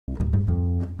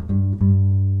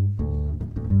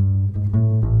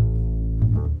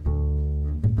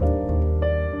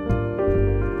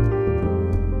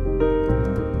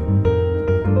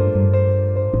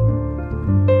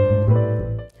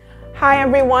Hi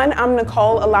everyone, I'm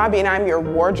Nicole Alabi and I'm your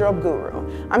wardrobe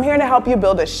guru. I'm here to help you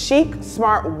build a chic,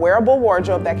 smart, wearable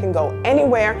wardrobe that can go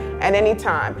anywhere at any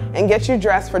time and get you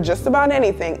dressed for just about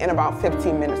anything in about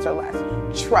 15 minutes or less.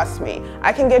 Trust me,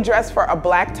 I can get dressed for a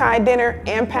black tie dinner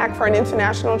and pack for an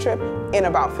international trip in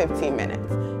about 15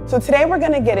 minutes. So today we're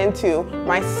going to get into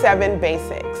my 7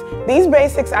 basics. These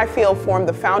basics I feel form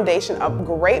the foundation of a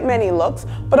great many looks,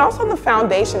 but also the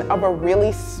foundation of a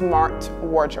really smart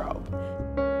wardrobe.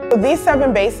 So these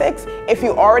 7 basics, if you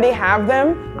already have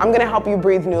them, I'm going to help you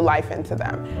breathe new life into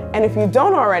them. And if you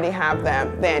don't already have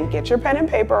them, then get your pen and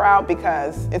paper out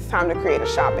because it's time to create a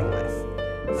shopping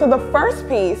list. So the first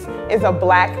piece is a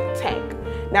black tank.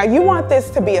 Now you want this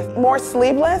to be more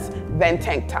sleeveless than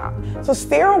tank top. So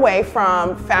steer away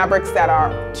from fabrics that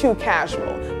are too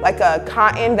casual, like a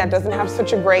cotton that doesn't have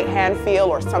such a great hand feel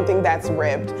or something that's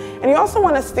ribbed. And you also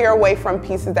want to steer away from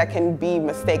pieces that can be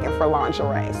mistaken for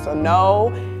lingerie. So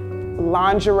no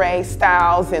lingerie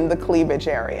styles in the cleavage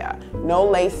area, no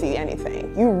lacy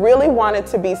anything. You really want it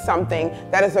to be something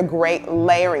that is a great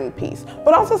layering piece,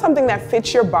 but also something that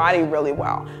fits your body really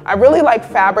well. I really like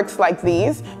fabrics like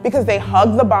these because they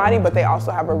hug the body, but they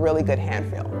also have a really good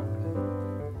hand feel.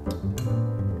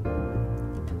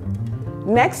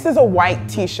 Next is a white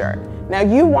t-shirt. Now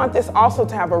you want this also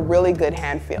to have a really good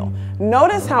hand feel.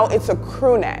 Notice how it's a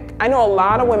crew neck. I know a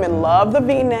lot of women love the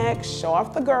V-neck, show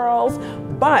off the girls,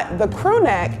 but the crew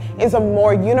neck is a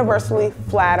more universally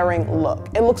flattering look.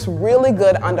 It looks really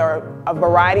good under a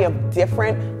variety of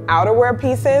different outerwear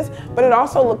pieces, but it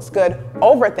also looks good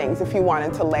over things if you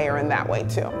wanted to layer in that way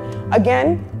too.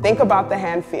 Again, think about the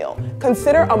hand feel.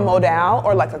 Consider a modal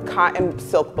or like a cotton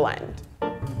silk blend.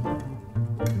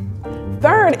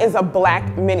 Third is a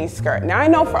black mini skirt. Now I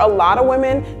know for a lot of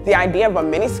women, the idea of a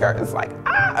mini skirt is like,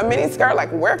 a mini skirt, like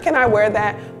where can I wear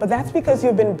that? But that's because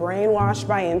you've been brainwashed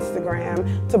by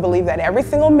Instagram to believe that every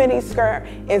single mini skirt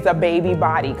is a baby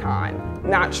bodycon.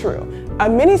 Not true. A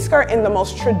mini skirt in the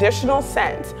most traditional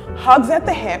sense hugs at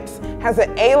the hips, has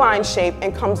an A-line shape,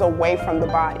 and comes away from the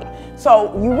body.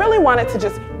 So you really want it to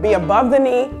just be above the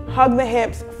knee, hug the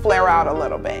hips, flare out a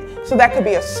little bit. So that could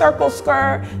be a circle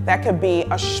skirt, that could be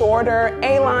a shorter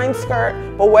A-line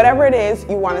skirt, but whatever it is,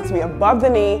 you want it to be above the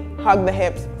knee, hug the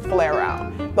hips, flare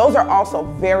out. Those are also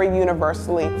very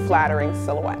universally flattering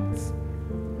silhouettes.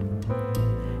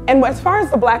 And as far as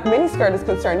the black miniskirt is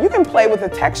concerned, you can play with the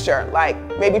texture, like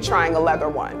maybe trying a leather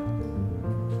one.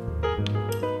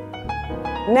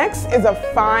 Next is a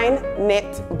fine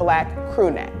knit black crew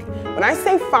neck. When I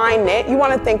say fine knit, you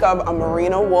want to think of a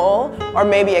merino wool or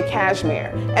maybe a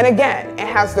cashmere. And again, it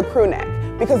has the crew neck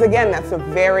because again, that's a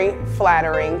very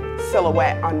flattering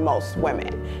silhouette on most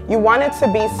women. You want it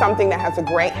to be something that has a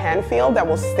great hand feel that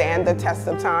will stand the test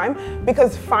of time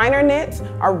because finer knits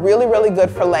are really, really good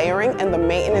for layering and the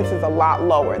maintenance is a lot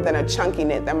lower than a chunky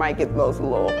knit that might get those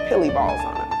little pilly balls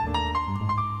on it.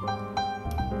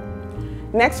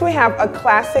 Next, we have a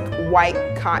classic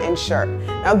white cotton shirt.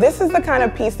 Now, this is the kind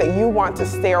of piece that you want to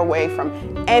steer away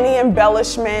from any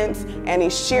embellishments, any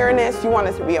sheerness. You want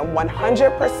it to be a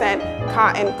 100%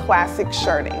 cotton classic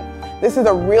shirting. This is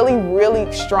a really,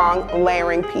 really strong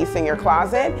layering piece in your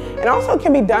closet and also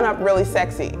can be done up really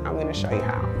sexy. I'm going to show you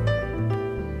how.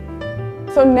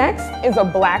 So next is a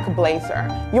black blazer.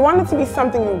 You want it to be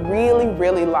something you really,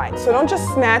 really like. So don't just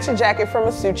snatch a jacket from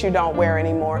a suit you don't wear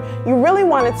anymore. You really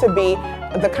want it to be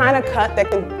the kind of cut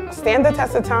that can stand the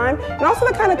test of time and also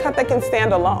the kind of cut that can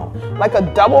stand alone. Like a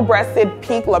double-breasted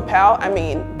peak lapel, I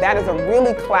mean, that is a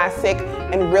really classic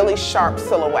and really sharp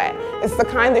silhouette. It's the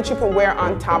kind that you can wear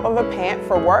on top of a pant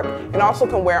for work and also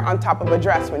can wear on top of a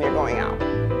dress when you're going out.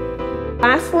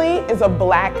 Lastly is a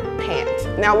black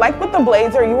pant. Now, like with the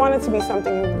blazer, you want it to be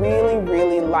something you really,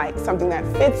 really like, something that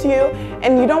fits you,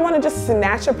 and you don't want to just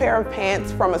snatch a pair of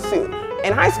pants from a suit.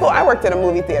 In high school, I worked at a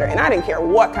movie theater, and I didn't care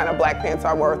what kind of black pants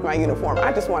I wore with my uniform.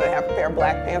 I just wanted to have a pair of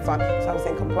black pants on, so I was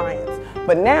in compliance.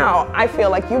 But now, I feel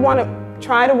like you want to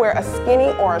try to wear a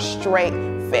skinny or a straight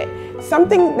fit,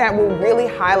 something that will really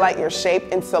highlight your shape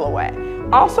and silhouette.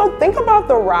 Also, think about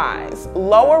the rise.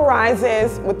 Lower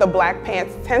rises with the black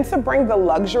pants tends to bring the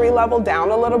luxury level down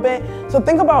a little bit. So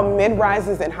think about mid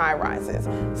rises and high rises.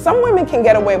 Some women can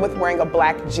get away with wearing a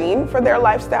black jean for their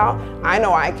lifestyle. I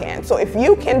know I can. So if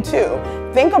you can too,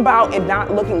 think about it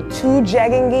not looking too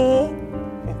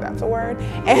jegging-y, if that's a word,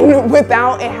 and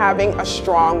without it having a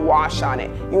strong wash on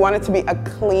it. You want it to be a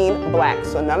clean black.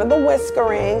 So none of the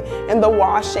whiskering and the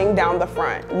washing down the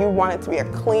front. You want it to be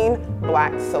a clean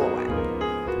black silhouette.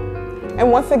 And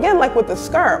once again, like with the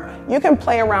skirt, you can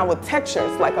play around with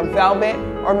textures like a velvet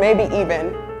or maybe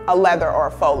even a leather or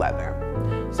a faux leather.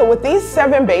 So with these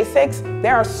 7 basics,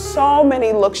 there are so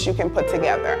many looks you can put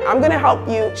together. I'm gonna help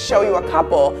you, show you a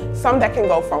couple, some that can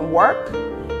go from work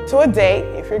to a date,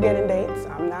 if you're getting dates.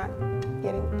 I'm not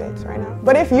getting dates right now.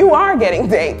 But if you are getting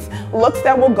dates, looks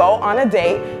that will go on a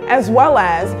date, as well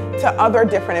as to other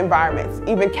different environments,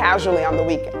 even casually on the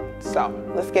weekend. So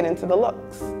let's get into the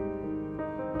looks.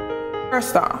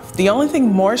 First off, the only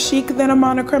thing more chic than a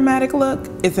monochromatic look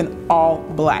is an all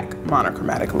black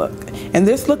monochromatic look. And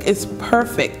this look is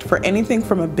perfect for anything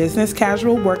from a business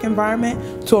casual work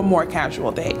environment to a more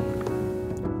casual date.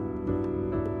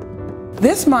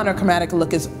 This monochromatic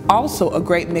look is also a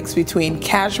great mix between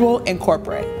casual and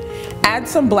corporate. Add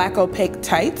some black opaque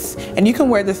tights and you can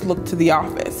wear this look to the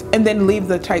office and then leave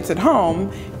the tights at home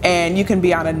and you can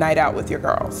be on a night out with your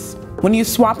girls. When you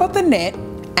swap out the knit,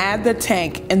 add the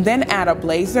tank, and then add a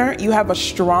blazer, you have a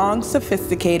strong,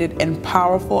 sophisticated, and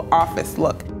powerful office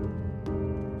look.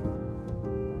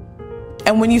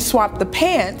 And when you swap the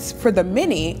pants for the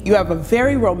mini, you have a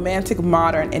very romantic,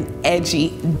 modern, and edgy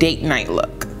date night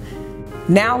look.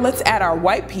 Now let's add our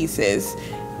white pieces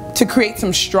to create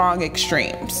some strong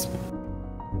extremes.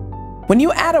 When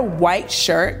you add a white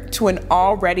shirt to an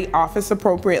already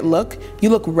office-appropriate look, you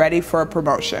look ready for a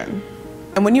promotion.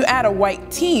 And when you add a white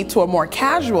tee to a more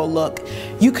casual look,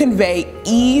 you convey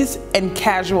ease and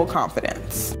casual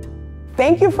confidence.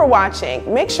 Thank you for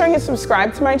watching. Make sure you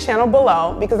subscribe to my channel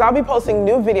below because I'll be posting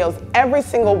new videos every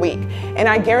single week. And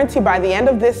I guarantee by the end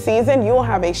of this season, you will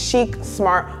have a chic,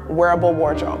 smart, wearable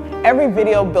wardrobe. Every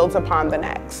video builds upon the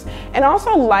next. And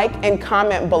also like and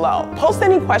comment below. Post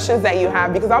any questions that you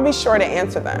have because I'll be sure to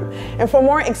answer them. And for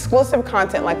more exclusive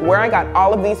content like where I got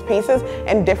all of these pieces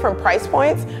and different price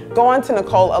points, go on to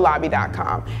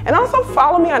NicoleAlabi.com. And also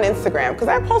follow me on Instagram because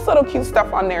I post little cute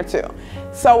stuff on there too.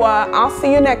 So I'll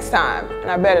see you next time,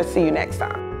 and I better see you next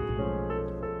time.